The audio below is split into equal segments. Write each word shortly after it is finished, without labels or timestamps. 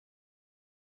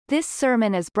This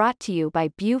sermon is brought to you by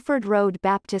Buford Road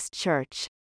Baptist Church.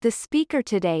 The speaker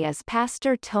today is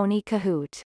Pastor Tony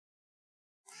Kohout.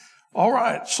 All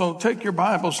right, so take your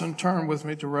Bibles and turn with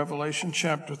me to Revelation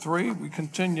chapter 3. We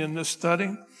continue in this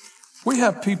study. We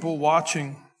have people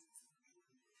watching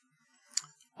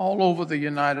all over the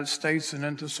United States and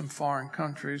into some foreign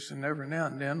countries, and every now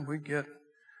and then we get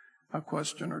a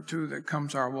question or two that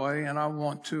comes our way, and I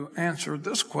want to answer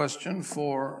this question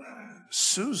for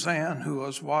Suzanne, who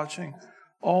is watching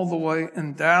all the way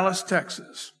in Dallas,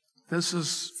 Texas. This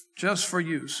is just for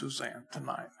you, Suzanne,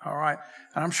 tonight, all right?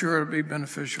 And I'm sure it'll be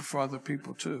beneficial for other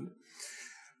people, too.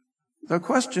 The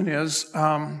question is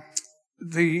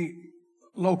the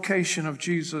location of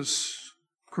Jesus'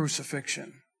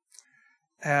 crucifixion.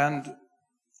 And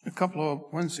a couple of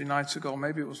Wednesday nights ago,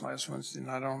 maybe it was last Wednesday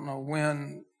night, I don't know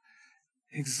when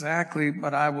exactly,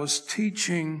 but I was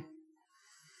teaching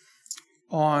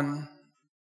on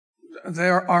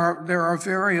there are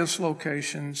various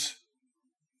locations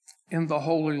in the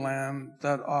Holy Land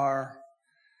that are,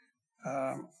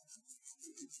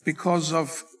 because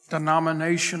of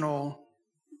denominational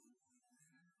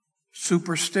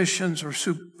superstitions or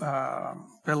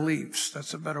beliefs,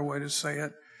 that's a better way to say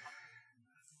it,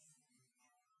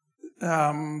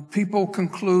 people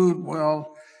conclude,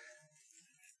 well,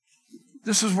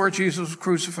 this is where Jesus was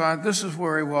crucified, this is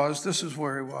where he was, this is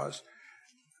where he was.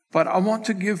 But I want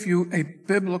to give you a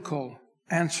biblical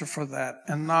answer for that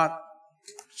and not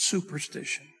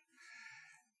superstition.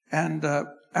 And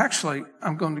actually,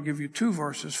 I'm going to give you two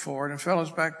verses for it. And fellas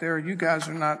back there, you guys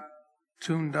are not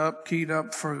tuned up, keyed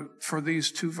up for these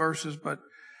two verses, but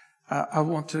I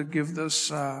want to give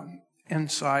this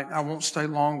insight. I won't stay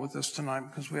long with this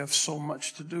tonight because we have so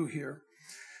much to do here.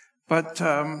 But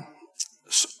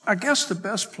I guess the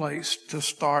best place to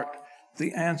start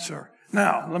the answer.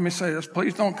 Now, let me say this.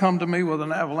 Please don't come to me with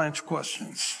an avalanche of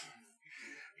questions,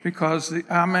 because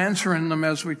I'm answering them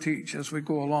as we teach, as we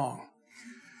go along.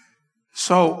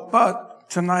 So, but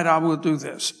tonight I will do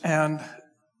this. And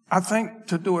I think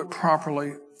to do it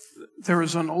properly, there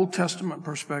is an Old Testament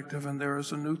perspective and there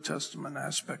is a New Testament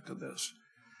aspect of this.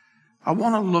 I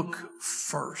want to look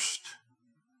first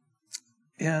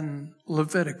in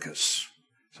Leviticus.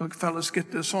 So, fellas,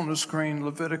 get this on the screen,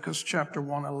 Leviticus chapter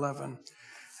 1:11.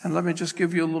 And let me just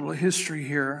give you a little history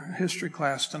here, history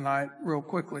class tonight, real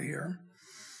quickly here.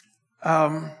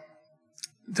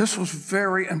 This was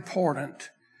very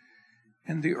important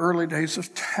in the early days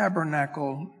of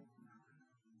tabernacle,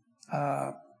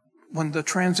 when the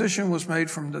transition was made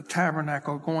from the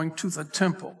tabernacle going to the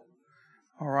temple.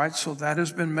 All right, so that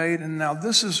has been made, and now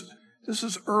this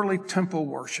is early temple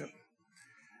worship.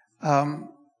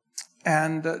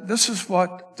 And this is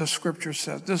what the scripture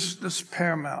says. This is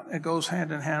paramount. It goes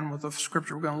hand in hand with the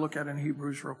scripture we're going to look at in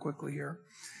Hebrews real quickly here.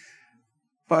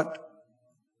 But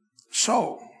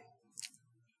so,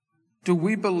 do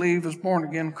we believe as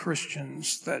born-again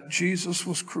Christians that Jesus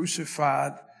was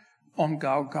crucified on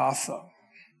Golgotha,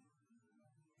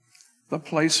 the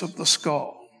place of the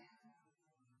skull?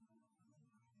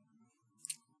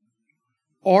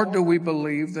 Or do we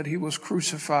believe that he was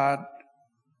crucified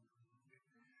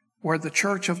where the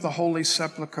Church of the Holy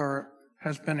Sepulchre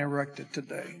has been erected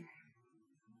today?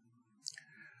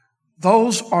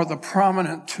 Those are the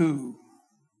prominent two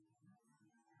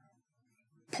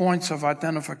points of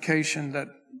identification that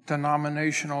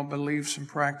denominational beliefs and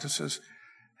practices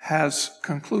has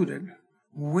concluded.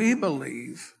 We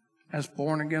believe, as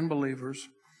born-again believers,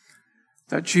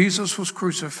 that Jesus was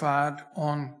crucified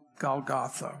on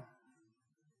Golgotha.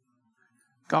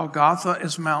 Golgotha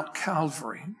is Mount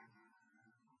Calvary.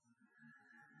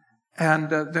 And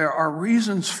there are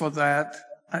reasons for that.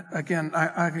 Again,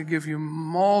 I could give you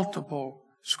multiple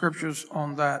scriptures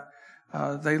on that.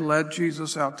 They led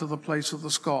Jesus out to the place of the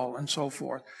skull and so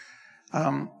forth.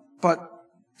 But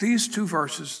these two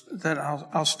verses that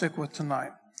I'll stick with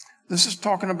tonight. This is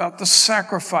talking about the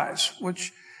sacrifice,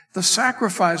 which the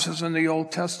sacrifices in the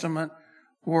Old Testament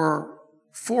were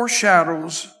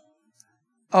foreshadows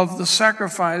of the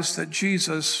sacrifice that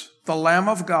Jesus, the Lamb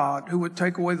of God, who would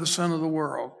take away the sin of the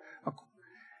world,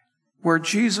 where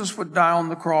Jesus would die on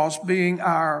the cross, being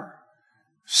our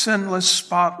sinless,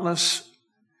 spotless,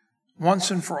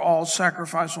 once and for all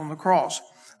sacrifice on the cross.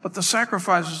 But the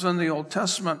sacrifices in the Old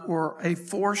Testament were a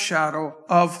foreshadow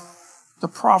of the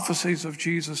prophecies of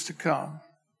Jesus to come.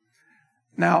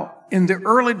 Now, in the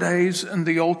early days in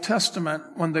the Old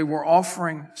Testament, when they were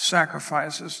offering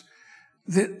sacrifices,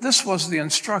 this was the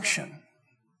instruction,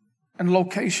 and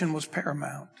location was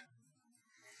paramount.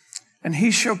 And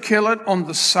he shall kill it on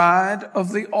the side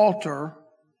of the altar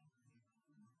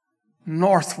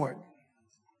northward.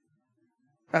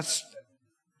 That's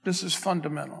This is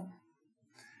fundamental.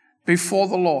 Before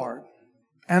the Lord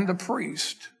and the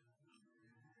priest.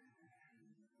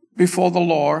 Before the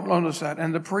Lord, notice that,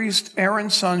 and the priest,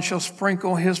 Aaron's son, shall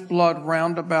sprinkle his blood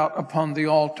round about upon the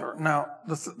altar. Now,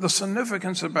 the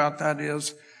significance about that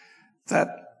is that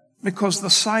because the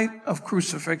site of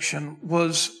crucifixion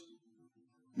was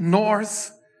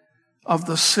north of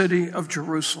the city of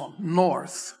Jerusalem,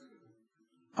 north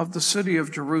of the city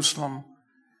of Jerusalem,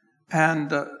 and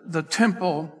the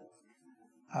temple,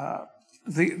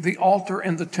 the altar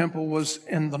in the temple was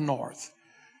in the north.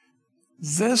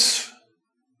 This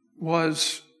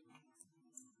was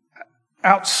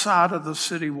outside of the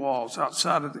city walls,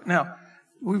 now,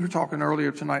 we were talking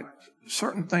earlier tonight,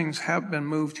 certain things have been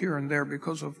moved here and there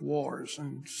because of wars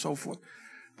and so forth.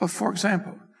 But for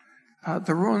example,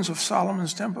 the ruins of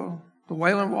Solomon's temple, the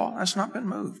Wailing Wall, that's not been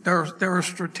moved. There are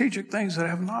strategic things that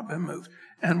have not been moved.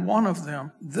 And one of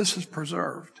them, this is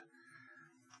preserved.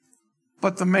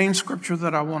 But the main scripture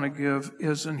that I want to give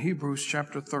is in Hebrews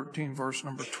chapter 13, verse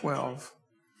number 12.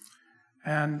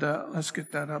 And let's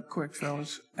get that up quick,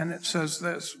 fellas. And it says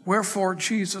this, wherefore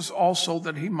Jesus also,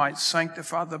 that he might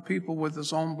sanctify the people with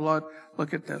his own blood,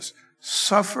 look at this,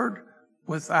 suffered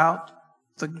without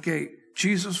the gate.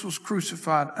 Jesus was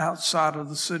crucified outside of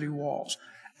the city walls.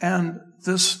 And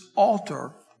this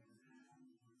altar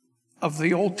of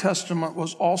the Old Testament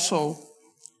was also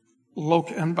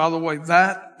located, and by the way,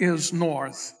 that is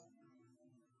north,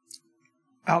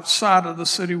 outside of the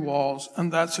city walls,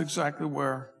 and that's exactly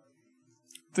where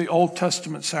the Old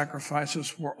Testament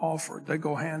sacrifices were offered. They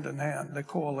go hand in hand. They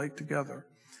correlate together.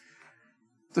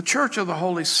 The Church of the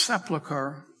Holy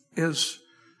Sepulchre is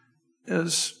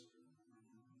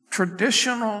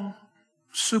traditional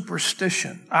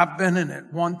superstition. I've been in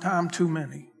it one time too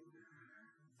many.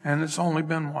 And it's only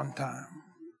been one time.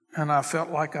 And I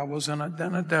felt like I was in a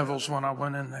den of devils when I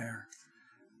went in there.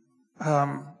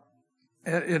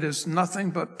 It is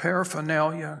nothing but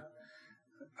paraphernalia.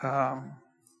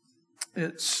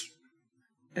 It's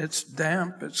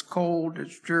damp, it's cold,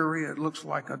 it's dreary, it looks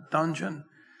like a dungeon.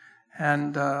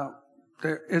 And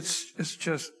it's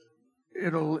just,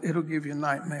 it'll give you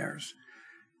nightmares.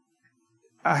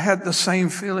 I had the same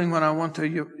feeling when I went to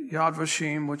Yad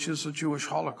Vashem, which is a Jewish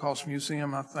Holocaust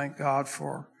museum. I thank God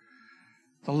for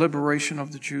the liberation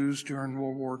of the Jews during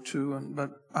World War II.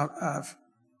 But I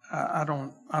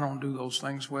don't do those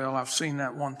things well. I've seen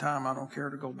that one time. I don't care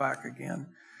to go back again.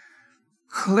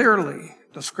 Clearly,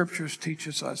 the scriptures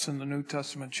teaches us in the New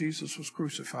Testament, Jesus was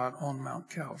crucified on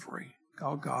Mount Calvary,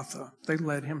 Golgotha. They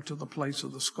led him to the place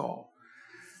of the skull.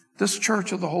 This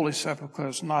Church of the Holy Sepulchre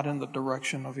is not in the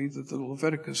direction of either the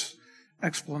Leviticus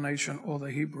explanation or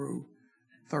the Hebrew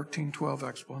 13:12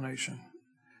 explanation.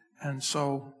 And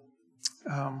so,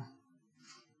 I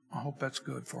hope that's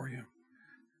good for you.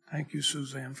 Thank you,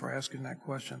 Suzanne, for asking that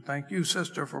question. Thank you,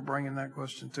 sister, for bringing that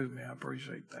question to me. I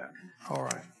appreciate that. All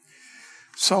right.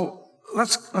 So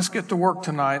let's get to work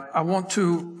tonight. I want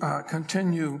to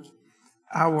continue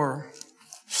our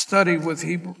study with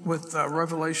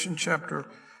Revelation chapter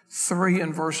 3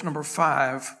 and verse number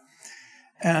 5.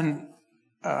 And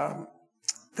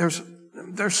there's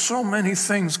so many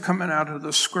things coming out of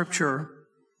the scripture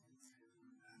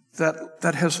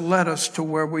that has led us to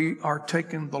where we are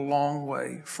taking the long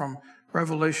way from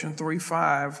Revelation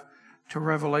 3:5 to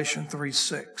Revelation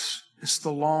 3:6. It's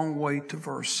the long way to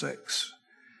verse 6.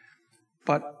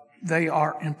 But they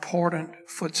are important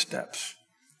footsteps.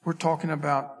 We're talking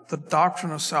about the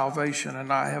doctrine of salvation,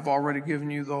 and I have already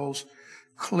given you those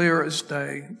clear as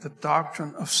day, the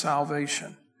doctrine of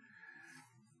salvation.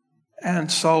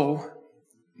 And so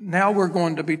now we're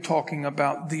going to be talking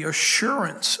about the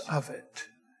assurance of it.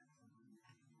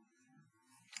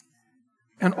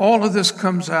 And all of this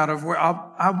comes out of where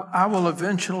I will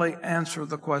eventually answer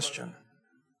the question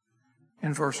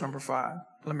in verse number 5.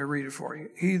 Let me read it for you.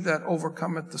 He that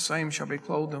overcometh, the same shall be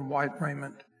clothed in white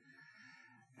raiment,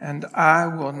 and I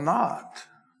will not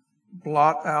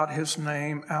blot out his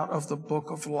name out of the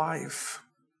book of life,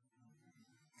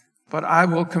 but I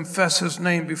will confess his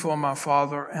name before my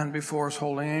Father and before his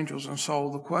holy angels. And so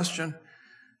the question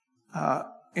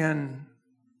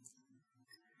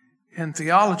in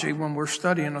theology, when we're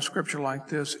studying a scripture like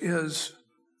this, is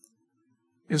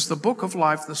the book of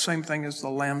life the same thing as the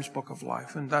Lamb's book of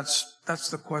life? And that's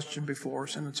the question before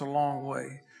us, and it's a long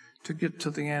way to get to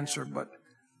the answer, but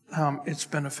it's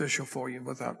beneficial for you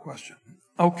without question.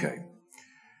 Okay.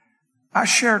 I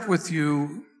shared with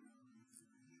you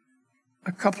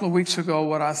a couple of weeks ago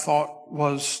what I thought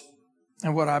was,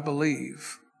 and what I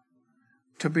believe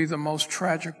to be the most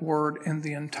tragic word in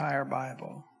the entire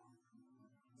Bible.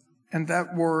 And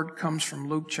that word comes from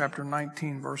Luke chapter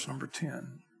 19, verse number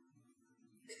 10.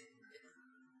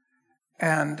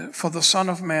 And for the Son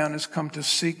of Man is come to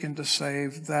seek and to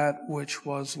save that which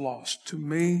was lost. To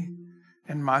me,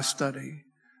 in my study,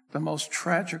 the most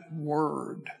tragic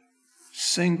word,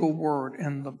 single word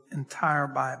in the entire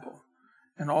Bible,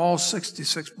 in all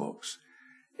 66 books,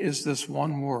 is this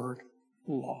one word,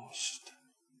 lost.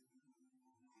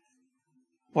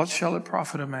 What shall it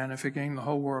profit a man if he gain the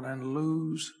whole world and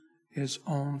lose his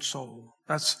own soul?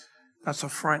 That's a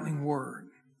frightening word.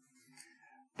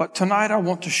 But tonight I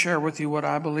want to share with you what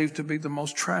I believe to be the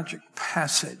most tragic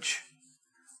passage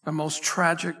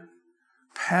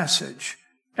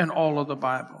in all of the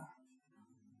Bible.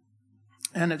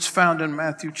 And it's found in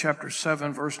Matthew chapter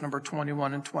 7, verse number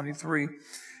 21 and 23.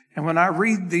 And when I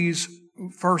read these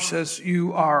verses,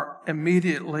 you are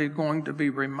immediately going to be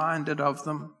reminded of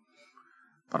them,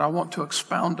 but I want to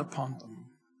expound upon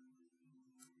them.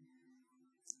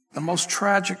 The most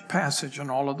tragic passage in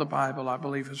all of the Bible, I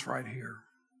believe, is right here.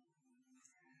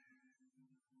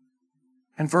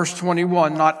 In verse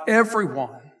 21, not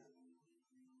everyone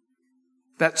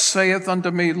that saith unto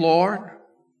me, Lord,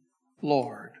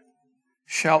 Lord,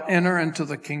 shall enter into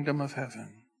the kingdom of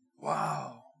heaven.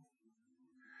 Wow.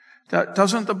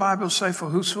 Doesn't the Bible say, for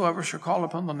whosoever shall call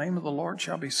upon the name of the Lord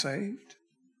shall be saved?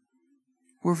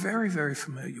 We're very, very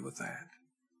familiar with that.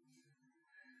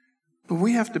 But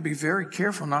we have to be very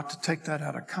careful not to take that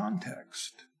out of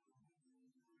context.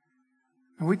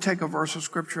 When we take a verse of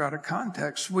Scripture out of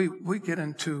context, we get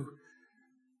into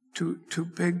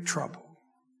big trouble.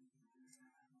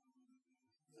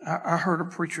 I heard a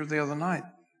preacher the other night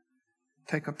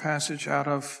take a passage out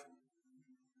of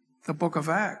the book of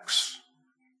Acts,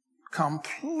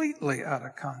 completely out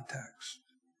of context,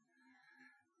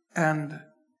 and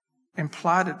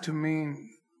implied it to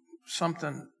mean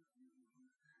something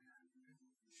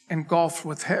engulfed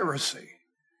with heresy.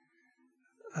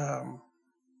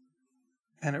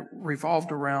 And it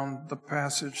revolved around the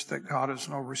passage that God is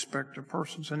no respecter of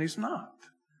persons, and He's not.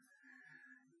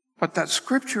 But that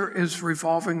Scripture is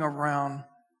revolving around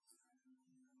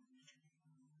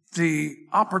the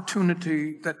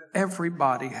opportunity that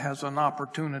everybody has an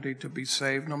opportunity to be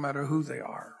saved, no matter who they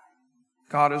are.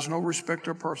 God is no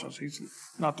respecter of persons. He's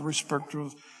not the respecter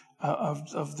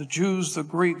of the Jews, the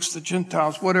Greeks, the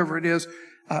Gentiles, whatever it is.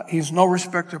 He's no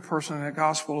respecter of person, and the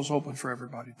gospel is open for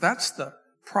everybody. That's the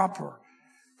proper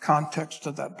context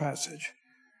of that passage.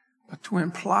 But to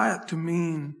imply it to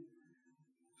mean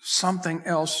something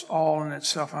else all in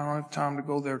itself, I don't have time to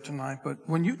go there tonight, but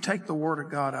when you take the Word of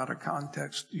God out of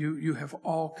context, you have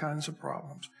all kinds of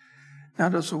problems. Now,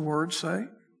 does the Word say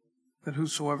that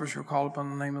whosoever shall call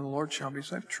upon the name of the Lord shall be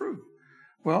saved? True.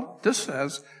 Well, this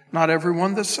says, not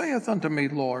everyone that saith unto me,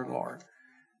 Lord, Lord.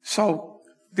 So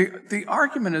the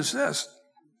argument is this.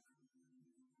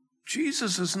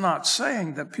 Jesus is not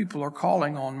saying that people are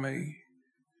calling on me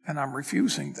and I'm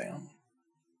refusing them.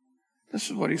 This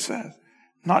is what He says.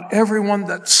 Not everyone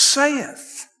that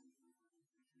saith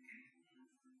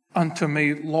unto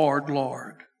me, Lord,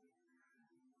 Lord,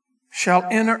 shall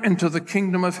enter into the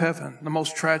kingdom of heaven. The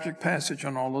most tragic passage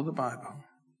in all of the Bible,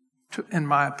 in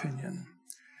my opinion.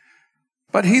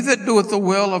 But he that doeth the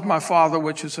will of my Father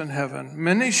which is in heaven,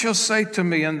 many shall say to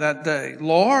me in that day,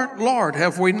 Lord, Lord,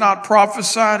 have we not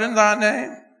prophesied in thy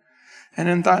name? And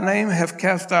in thy name have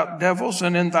cast out devils,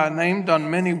 and in thy name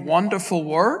done many wonderful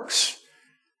works?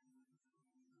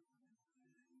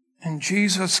 And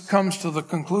Jesus comes to the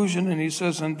conclusion and He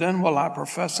says, and then will I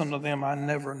profess unto them, I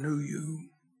never knew you.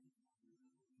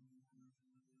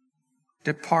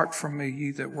 Depart from me,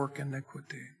 ye that work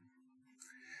iniquity.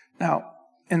 Now,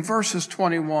 in verses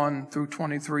 21 through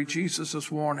 23, Jesus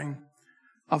is warning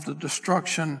of the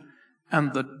destruction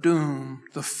and the doom,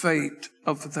 the fate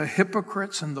of the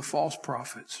hypocrites and the false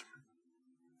prophets.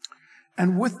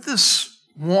 And with this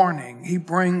warning, He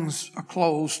brings a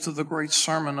close to the great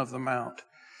Sermon of the Mount.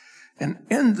 And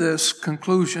in this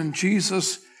conclusion,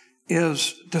 Jesus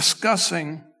is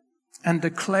discussing and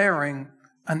declaring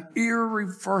an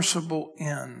irreversible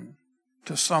end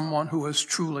to someone who is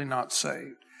truly not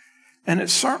saved. And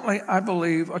it's certainly, I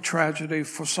believe, a tragedy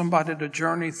for somebody to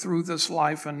journey through this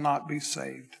life and not be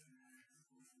saved.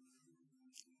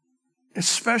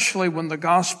 Especially when the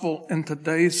gospel in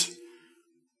today's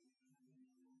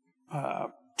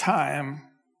time,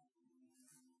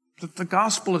 that the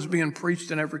gospel is being preached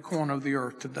in every corner of the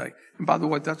earth today. And by the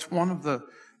way, that's one of the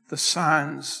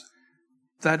signs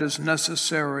that is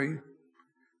necessary,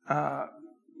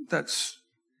 that's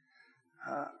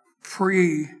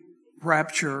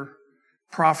pre-rapture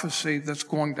prophecy that's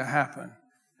going to happen.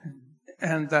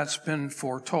 And that's been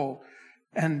foretold.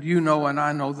 And you know and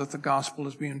I know that the gospel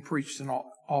is being preached in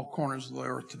all corners of the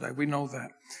earth today. We know that.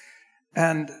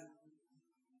 And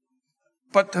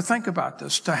But to think about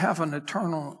this, to have an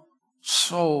eternal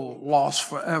soul lost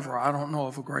forever, I don't know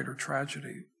of a greater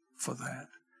tragedy for that.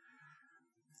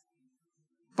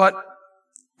 But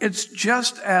it's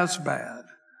just as bad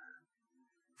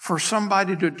for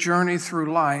somebody to journey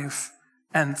through life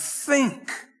and think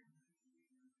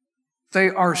they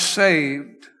are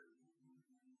saved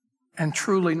and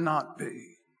truly not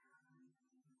be.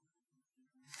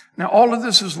 Now, all of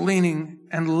this is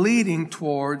leading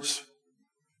towards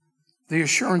the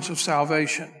assurance of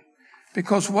salvation.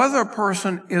 Because whether a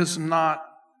person is not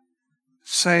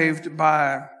saved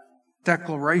by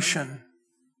declaration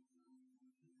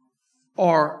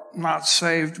or not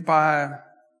saved by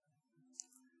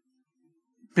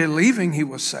believing he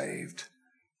was saved,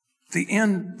 the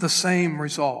end, the same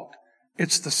result.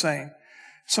 It's the same.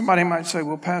 Somebody might say,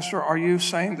 well, Pastor, are you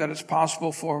saying that it's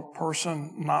possible for a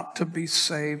person not to be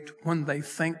saved when they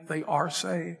think they are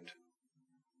saved?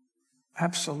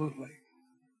 Absolutely.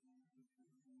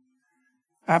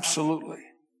 Absolutely.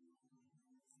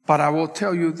 But I will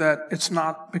tell you that it's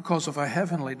not because of a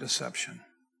heavenly deception.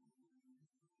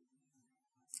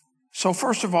 So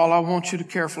first of all, I want you to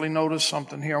carefully notice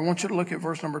something here. I want you to look at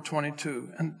verse number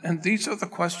 22. And these are the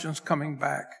questions coming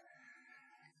back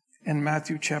in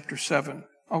Matthew chapter 7.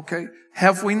 Okay.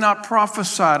 Have we not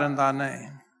prophesied in thy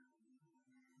name?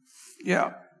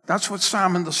 Yeah, that's what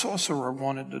Simon the sorcerer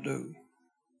wanted to do.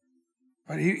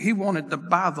 But he wanted to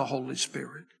buy the Holy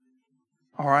Spirit.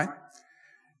 All right.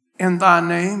 In thy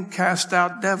name cast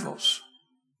out devils.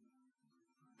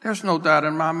 There's no doubt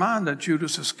in my mind that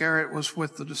Judas Iscariot was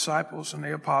with the disciples and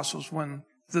the apostles when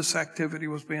this activity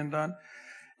was being done.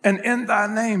 And in thy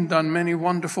name done many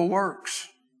wonderful works.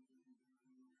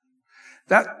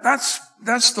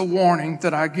 That's the warning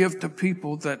that I give to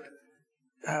people that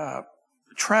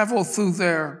travel through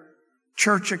their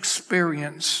church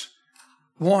experience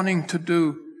wanting to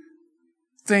do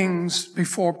things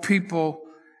before people,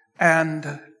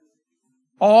 and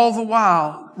all the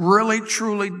while, really,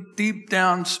 truly, deep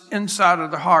down inside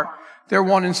of the heart, they're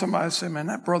wanting somebody to say, man,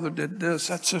 that brother did this,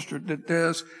 that sister did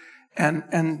this,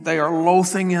 and they are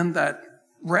loathing in that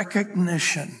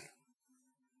recognition.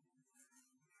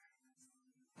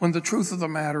 When the truth of the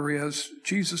matter is,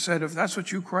 Jesus said, if that's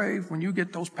what you crave, when you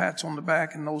get those pats on the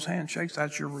back and those handshakes,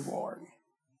 that's your reward.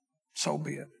 So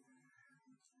be it.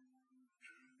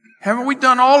 Haven't we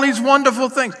done all these wonderful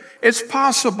things? It's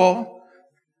possible.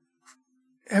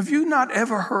 Have you not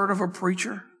ever heard of a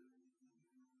preacher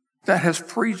that has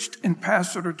preached and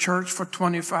pastored a church for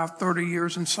 25, 30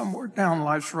 years and somewhere down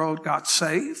life's road got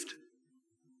saved?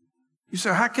 You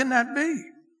say, how can that be?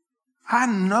 I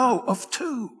know of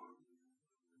two.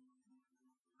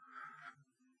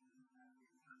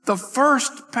 The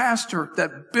first pastor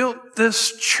that built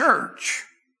this church,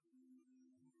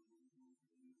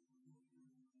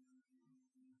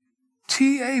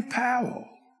 T.A. Powell,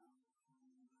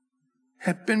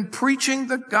 had been preaching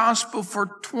the gospel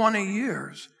for 20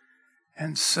 years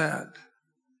and said,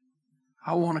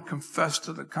 I want to confess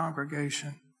to the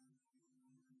congregation,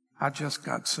 I just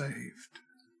got saved.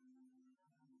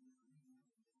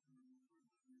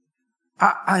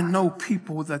 I know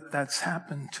people that's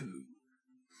happened to.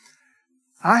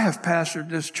 I have pastored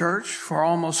this church for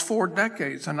almost 4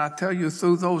 decades, and I tell you,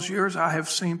 through those years, I have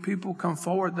seen people come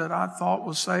forward that I thought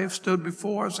was saved, stood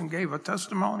before us and gave a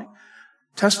testimony,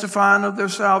 testifying of their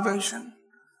salvation.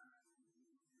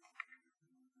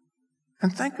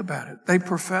 And think about it. They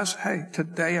profess, hey,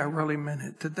 today I really meant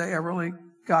it. Today I really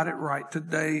got it right.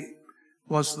 Today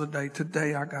was the day.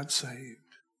 Today I got saved.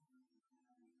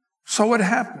 So it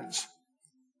happens.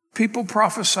 People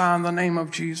prophesy in the name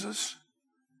of Jesus.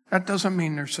 That doesn't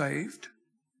mean they're saved.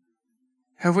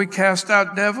 Have we cast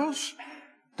out devils?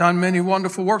 Done many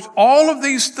wonderful works? All of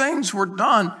these things were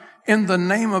done in the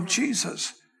name of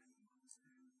Jesus.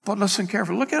 But listen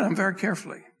carefully. Look at them very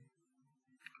carefully.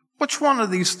 Which one of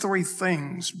these 3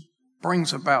 things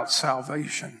brings about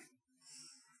salvation?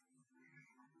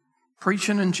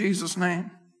 Preaching in Jesus'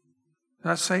 name. Does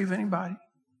that save anybody?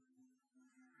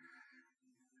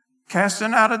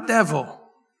 Casting out a devil.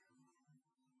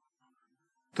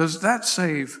 Does that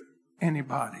save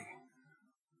anybody?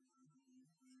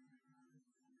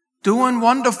 Doing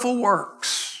wonderful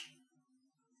works.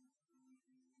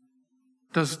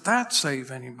 Does that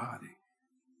save anybody?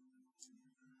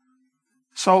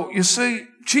 So you see,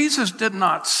 Jesus did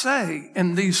not say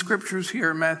in these scriptures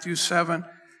here in Matthew 7,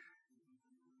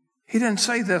 he didn't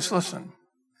say this, listen.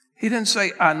 He didn't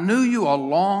say, I knew you a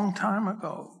long time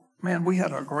ago. Man, we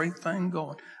had a great thing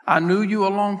going. I knew you a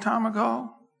long time ago.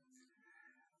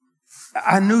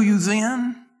 I knew you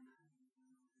then,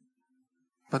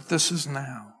 but this is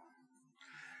now.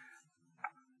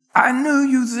 I knew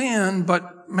you then,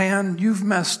 but man, you've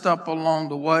messed up along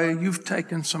the way. You've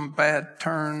taken some bad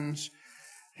turns.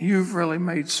 You've really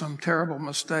made some terrible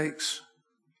mistakes.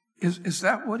 Is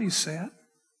that what he said?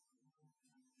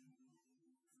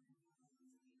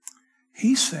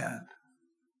 He said,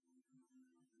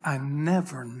 I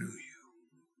never knew you.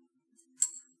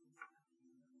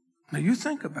 Now you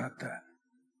think about that.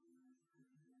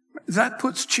 That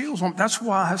puts chills on. That's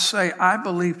why I say I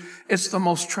believe it's the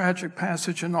most tragic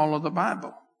passage in all of the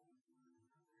Bible.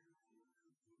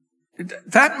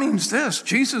 That means this.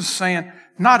 Jesus is saying,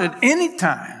 not at any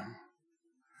time.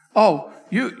 Oh,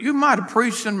 you might have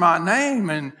preached in my name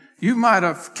and you might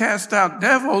have cast out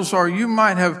devils or you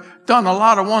might have done a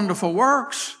lot of wonderful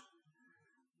works.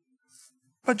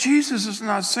 But Jesus is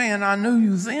not saying, I knew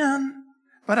you then,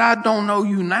 but I don't know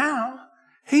you now.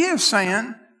 He is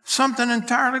saying something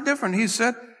entirely different. He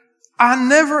said, I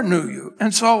never knew you.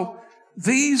 And so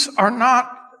these are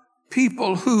not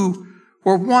people who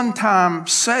were one time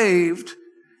saved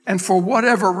and for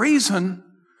whatever reason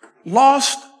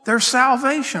lost their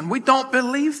salvation. We don't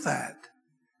believe that.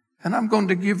 And I'm going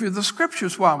to give you the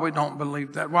scriptures why we don't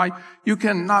believe that. Why you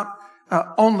can not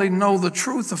only know the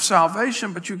truth of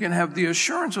salvation, but you can have the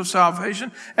assurance of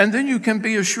salvation, and then you can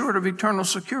be assured of eternal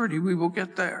security. We will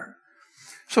get there.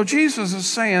 So Jesus is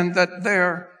saying that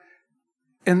there,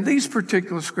 in these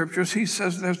particular scriptures, he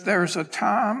says there's a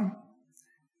time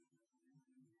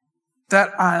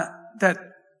that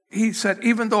he said,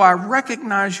 even though I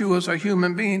recognize you as a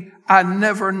human being, I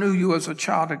never knew you as a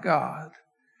child of God.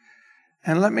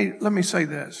 And let me say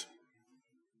this.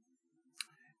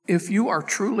 If you are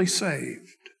truly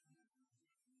saved,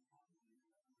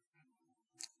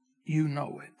 you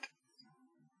know it.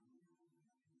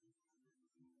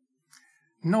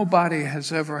 Nobody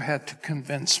has ever had to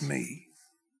convince me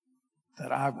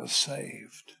that I was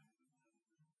saved.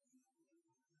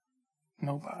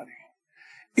 Nobody.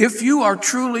 If you are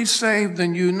truly saved,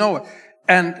 then you know it.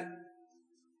 And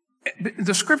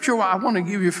the scripture I want to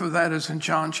give you for that is in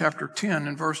John chapter 10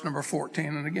 and verse number 14.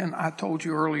 And again, I told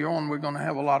you earlier on we're going to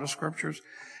have a lot of scriptures,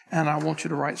 and I want you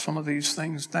to write some of these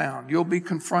things down. You'll be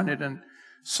confronted in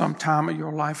some time of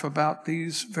your life about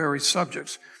these very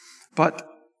subjects. But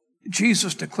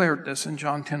Jesus declared this in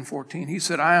John 10:14. He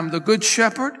said, I am the good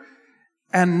shepherd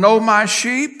and know my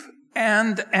sheep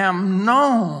and am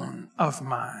known of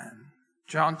mine.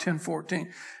 John 10:14.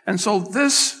 And so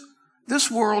this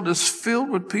world is filled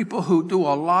with people who do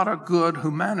a lot of good,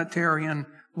 humanitarian,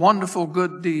 wonderful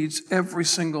good deeds every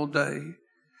single day.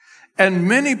 And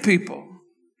many people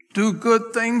do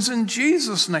good things in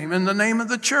Jesus' name, in the name of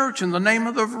the church, in the name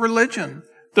of the religion,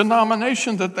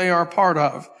 denomination that they are a part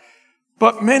of.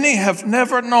 But many have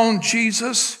never known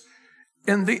Jesus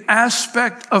in the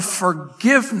aspect of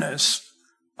forgiveness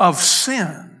of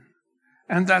sin.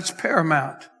 And that's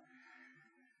paramount.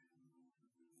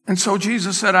 And so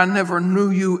Jesus said, I never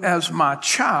knew you as my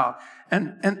child.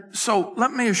 And so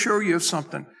let me assure you of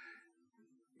something.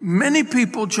 Many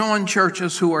people join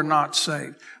churches who are not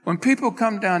saved. When people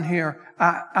come down here,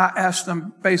 I ask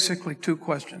them basically two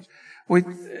questions.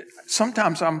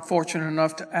 Sometimes I'm fortunate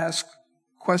enough to ask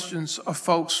questions of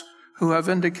folks who have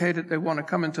indicated they want to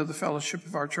come into the fellowship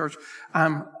of our church.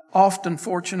 I'm often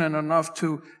fortunate enough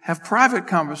to have private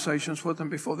conversations with them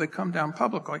before they come down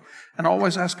publicly. And I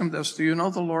always ask them this: do you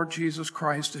know the Lord Jesus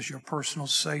Christ as your personal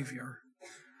Savior?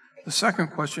 The second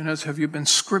question is, have you been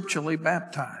scripturally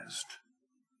baptized?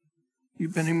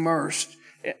 You've been immersed,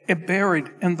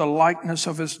 buried in the likeness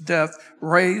of his death,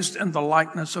 raised in the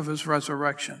likeness of his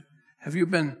resurrection. Have you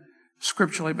been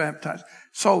scripturally baptized?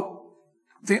 So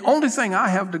the only thing I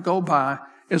have to go by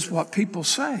is what people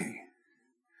say.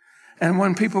 And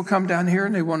when people come down here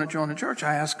and they want to join the church,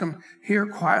 I ask them here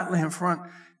quietly in front,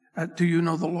 do you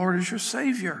know the Lord as your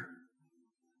Savior?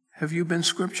 Have you been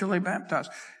scripturally baptized?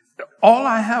 All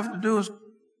I have to do is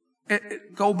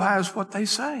go by is what they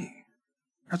say.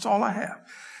 That's all I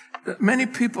have. Many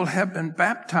people have been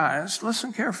baptized.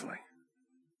 Listen carefully.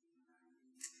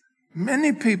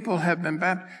 Many people have been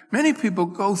baptized. Many people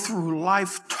go through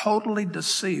life totally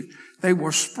deceived. They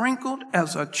were sprinkled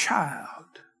as a child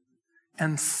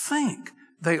and think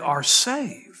they are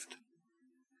saved.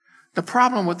 The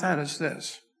problem with that is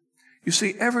this. You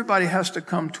see, everybody has to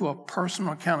come to a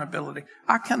personal accountability.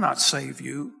 I cannot save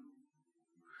you.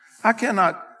 I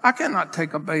cannot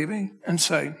take a baby and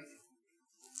say,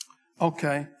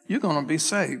 okay, you're going to be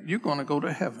saved. You're going to go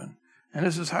to heaven. And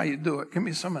this is how you do it. Give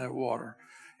me some of that water.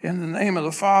 In the name of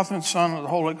the Father and Son and the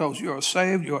Holy Ghost, you are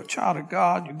saved. You're a child of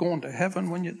God. You're going to heaven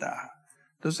when you die.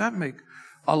 Does that make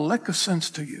a lick of sense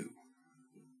to you?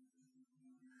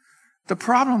 The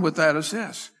problem with that is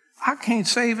this. I can't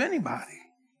save anybody.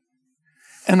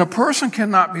 And a person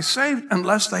cannot be saved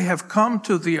unless they have come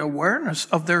to the awareness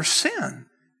of their sin.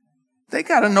 They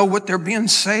got to know what they're being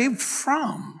saved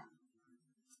from.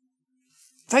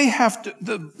 They have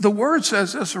to, the word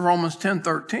says this in Romans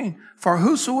 10:13, for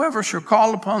whosoever shall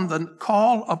call upon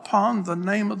the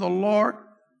name of the Lord.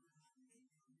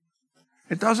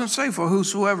 It doesn't say for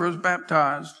whosoever is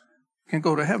baptized can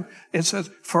go to heaven. It says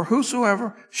for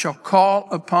whosoever shall call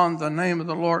upon the name of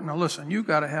the Lord. Now listen, you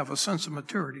got to have a sense of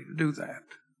maturity to do that.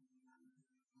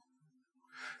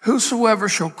 Whosoever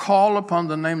shall call upon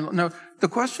the name of the Lord. Now, the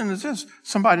question is this.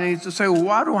 Somebody needs to say, well,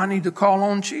 why do I need to call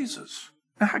on Jesus?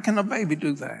 Now, how can a baby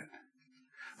do that?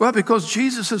 Well, because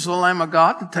Jesus is the Lamb of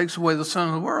God that takes away the sin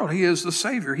of the world. He is the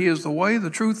Savior. He is the way, the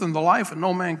truth, and the life, and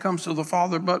no man comes to the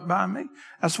Father but by me.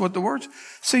 That's what the words.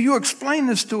 See, you explain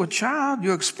this to a child.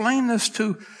 You explain this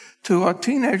to a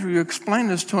teenager. You explain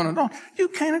this to an adult. You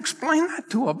can't explain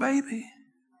that to a baby.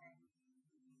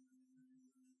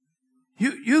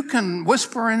 You can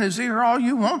whisper in his ear all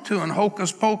you want to and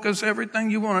hocus pocus everything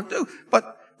you want to do.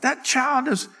 But that child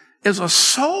is a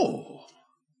soul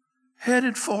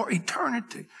headed for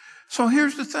eternity. So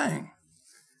here's the thing.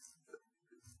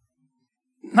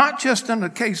 Not just in a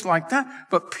case like that,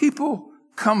 but people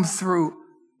come through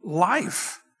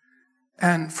life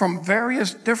and from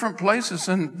various different places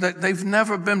and they've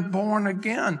never been born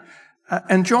again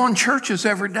and join churches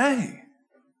every day.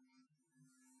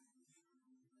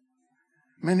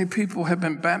 Many people have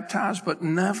been baptized, but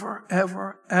never,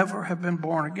 ever, ever have been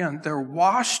born again. They're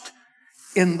washed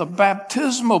in the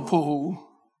baptismal pool,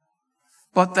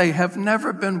 but they have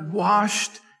never been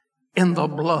washed in the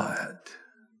blood.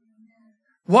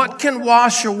 What can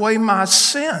wash away my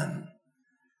sin?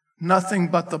 Nothing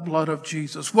but the blood of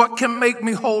Jesus. What can make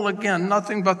me whole again?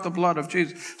 Nothing but the blood of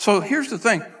Jesus. So here's the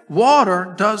thing.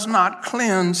 Water does not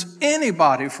cleanse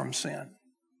anybody from sin.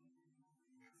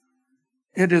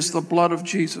 It is the blood of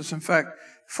Jesus. In fact,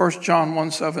 1 John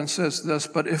 1:7 says this,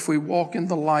 but if we walk in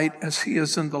the light as he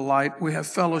is in the light, we have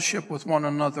fellowship with one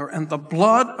another. And the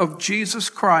blood of Jesus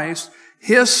Christ,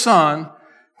 his Son,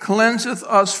 cleanseth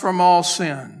us from all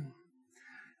sin.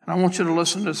 And I want you to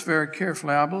listen to this very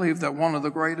carefully. I believe that one of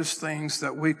the greatest things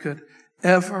that we could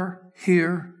ever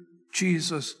hear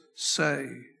Jesus say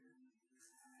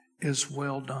is,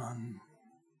 well done,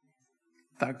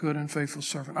 thy good and faithful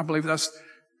servant. I believe that's,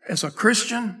 as a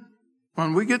Christian,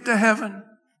 when we get to heaven,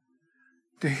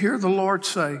 to hear the Lord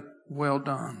say, well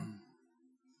done.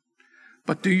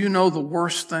 But do you know the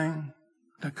worst thing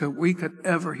that we could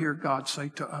ever hear God say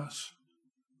to us?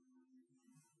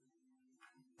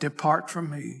 Depart from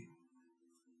me,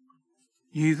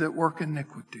 ye that work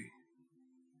iniquity,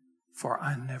 for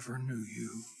I never knew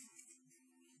you.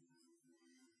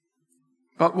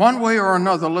 But one way or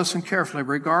another, listen carefully,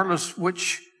 regardless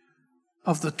which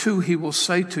of the two he will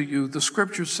say to you, the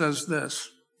scripture says this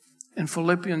in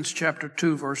Philippians chapter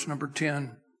 2, verse number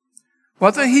 10.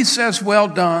 Whether he says, well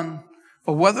done,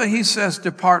 or whether he says,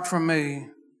 depart from me,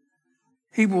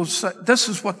 he will say, this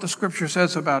is what the scripture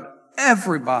says about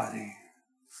everybody.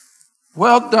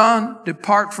 Well done,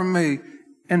 depart from me.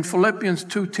 In Philippians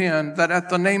 2:10, that at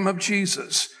the name of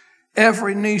Jesus,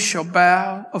 every knee shall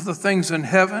bow, of the things in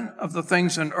heaven, of the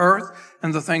things in earth,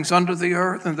 and the things under the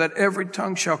earth, and that every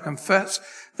tongue shall confess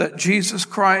that Jesus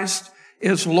Christ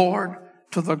is Lord,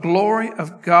 to the glory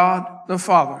of God the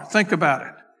Father. Think about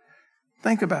it.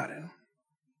 Think about it.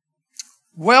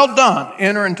 Well done.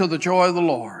 Enter into the joy of the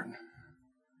Lord.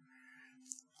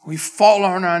 We fall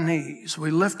on our knees. We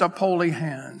lift up holy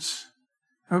hands.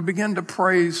 And we begin to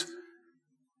praise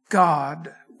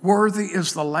God. Worthy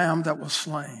is the Lamb that was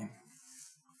slain.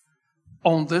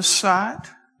 On this side,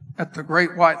 at the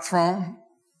great white throne,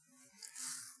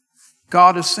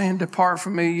 God is saying, depart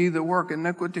from me, ye that work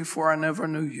iniquity, for I never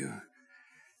knew you.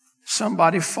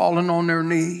 Somebody falling on their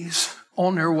knees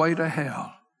on their way to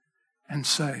hell and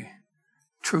say,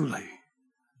 truly,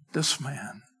 this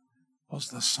man was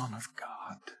the Son of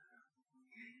God.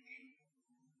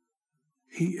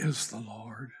 He is the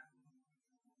Lord.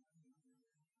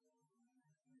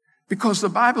 Because the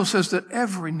Bible says that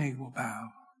every knee will bow.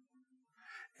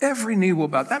 Every knee will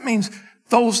bow. That means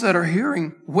those that are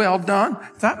hearing, well done.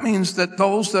 That means that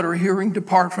those that are hearing,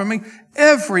 depart from me,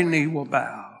 every knee will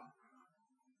bow.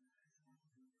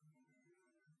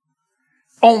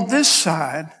 On this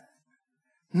side,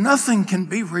 nothing can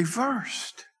be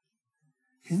reversed.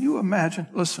 Can you imagine?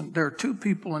 Listen, there are two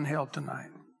people in hell tonight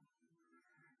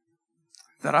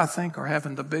that I think are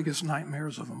having the biggest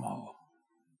nightmares of them all.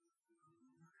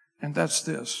 And that's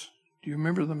this. Do you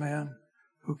remember the man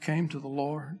who came to the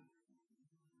Lord?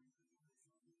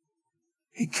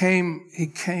 He came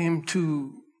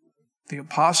to the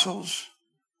apostles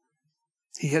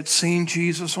He had seen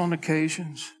Jesus on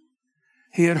occasions.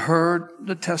 He had heard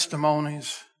the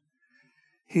testimonies.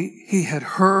 He had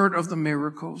heard of the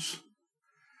miracles.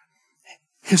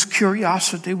 His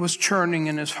curiosity was churning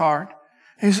in his heart.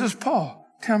 He says, Paul,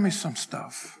 tell me some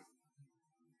stuff.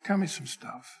 Tell me some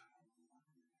stuff.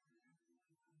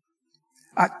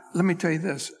 Let me tell you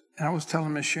this, and I was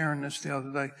telling Miss Sharon this the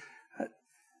other day.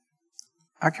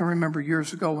 I can remember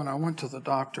years ago when I went to the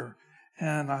doctor,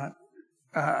 and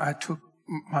I took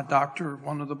my doctor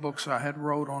one of the books I had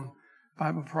wrote on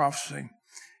Bible prophecy,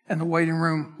 and the waiting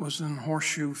room was in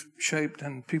horseshoe shaped,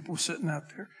 and people were sitting out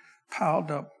there piled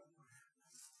up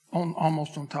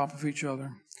almost on top of each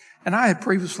other. And I had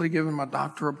previously given my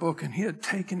doctor a book, and he had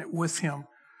taken it with him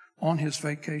on his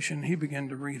vacation. He began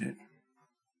to read it.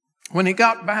 When he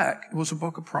got back, it was a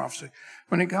book of prophecy.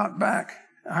 When he got back,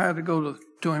 I had to go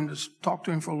to him to talk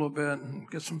to him for a little bit and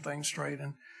get some things straight.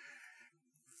 And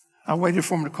I waited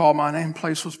for him to call my name.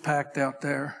 Place was packed out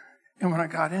there. And when I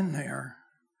got in there,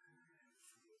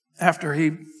 after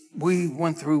we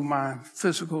went through my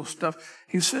physical stuff,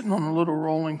 he was sitting on a little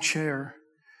rolling chair.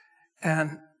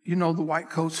 And you know the white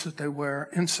coats that they wear.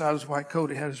 Inside his white coat,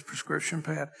 he had his prescription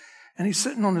pad. And he's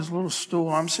sitting on his little stool.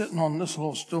 I'm sitting on this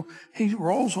little stool. He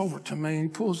rolls over to me and he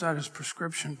pulls out his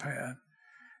prescription pad.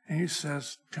 And he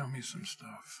says, tell me some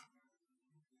stuff.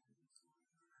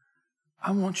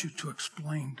 I want you to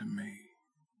explain to me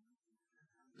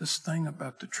this thing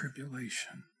about the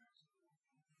tribulation.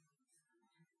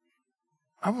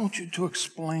 I want you to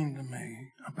explain to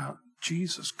me about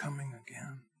Jesus coming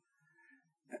again.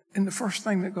 And the first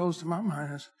thing that goes to my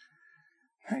mind is,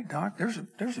 hey, Doc, there's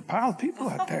a pile of people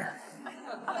out there.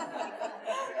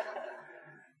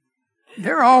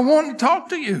 They're all wanting to talk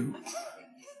to you.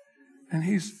 And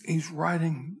he's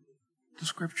writing the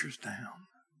scriptures down.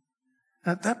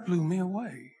 That blew me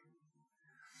away.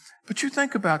 But you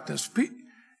think about this.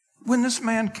 When this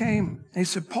man came, he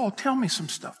said, Paul, tell me some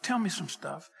stuff. Tell me some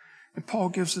stuff. And Paul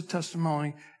gives the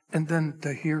testimony, and then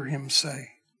to hear him say,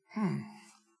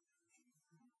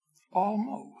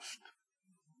 almost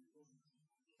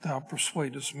thou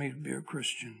persuadest me to be a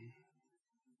Christian.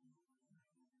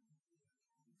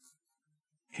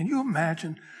 Can you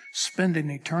imagine spending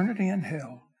eternity in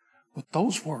hell with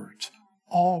those words,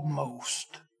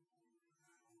 almost,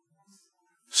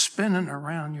 spinning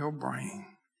around your brain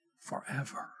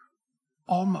forever?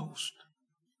 Almost.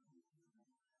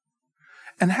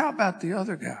 And how about the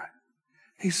other guy?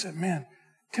 He said, man,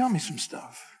 tell me some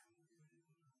stuff.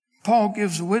 Paul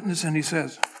gives a witness and he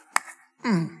says,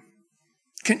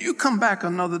 can you come back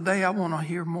another day? I want to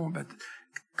hear more about that.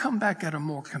 Come back at a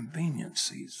more convenient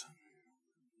season.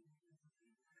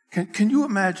 Can you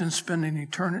imagine spending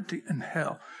eternity in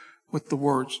hell with the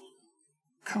words,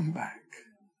 come back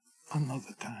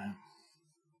another time.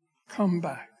 Come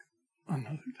back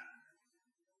another time.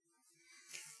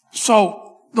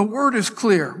 So the word is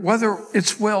clear. Whether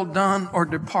it's well done or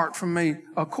depart from me,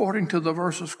 according to the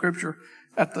verse of Scripture,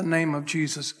 at the name of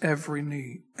Jesus, every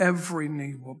knee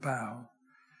will bow.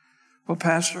 Well,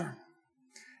 Pastor,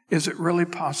 is it really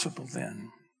possible then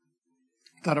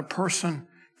that a person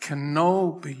can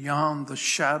know beyond the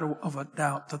shadow of a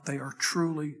doubt that they are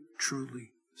truly,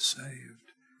 truly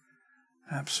saved?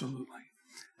 Absolutely.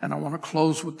 And I want to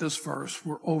close with this verse.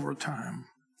 We're over time.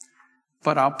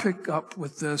 But I'll pick up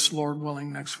with this, Lord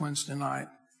willing, next Wednesday night.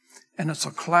 And it's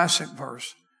a classic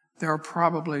verse. There are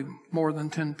probably more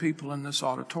than 10 people in this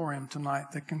auditorium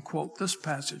tonight that can quote this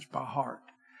passage by heart.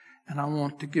 And I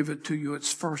want to give it to you.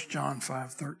 It's 1 John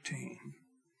 5:13.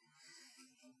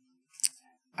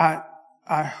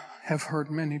 I have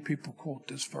heard many people quote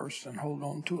this verse and hold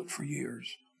on to it for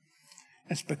years.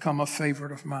 It's become a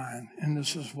favorite of mine. And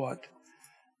this is what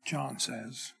John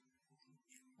says.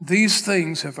 These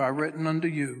things have I written unto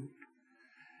you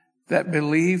that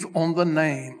believe on the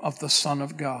name of the Son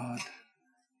of God,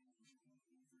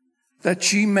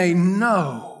 that ye may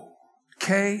know,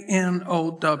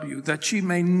 K-N-O-W, that ye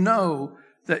may know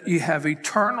that ye have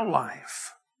eternal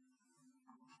life,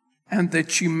 and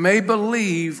that ye may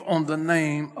believe on the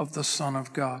name of the Son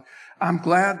of God. I'm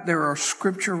glad there are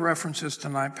scripture references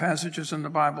tonight, passages in the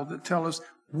Bible that tell us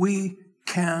we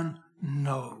can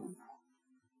know.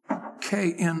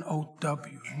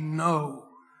 K-N-O-W, know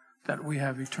that we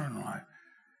have eternal life.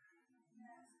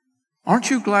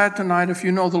 Aren't you glad tonight if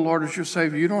you know the Lord as your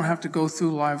Savior, you don't have to go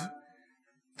through life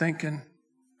thinking,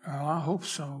 well, I hope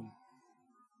so.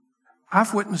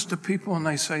 I've witnessed to people and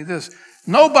they say this,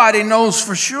 nobody knows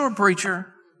for sure,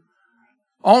 preacher.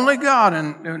 Only God,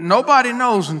 and nobody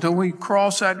knows until we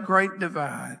cross that great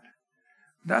divide.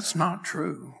 That's not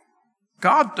true.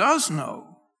 God does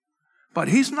know, but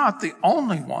He's not the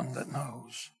only one that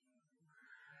knows.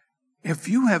 If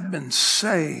you have been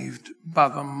saved by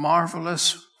the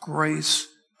marvelous grace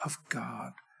of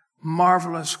God,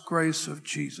 marvelous grace of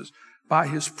Jesus, by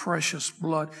his precious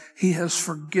blood, he has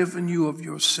forgiven you of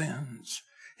your sins.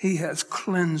 He has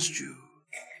cleansed you.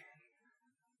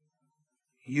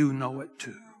 You know it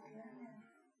too.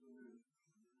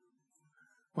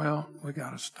 Well, we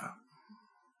got to stop.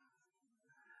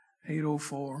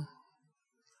 8:04.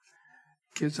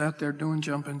 Kids out there doing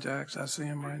jumping jacks. I see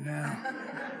them right now.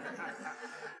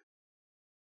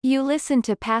 You listen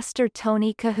to Pastor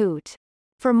Tony Kohout.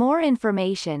 For more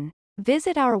information,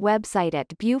 visit our website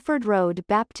at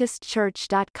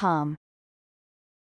BufordRoadBaptistChurch.com.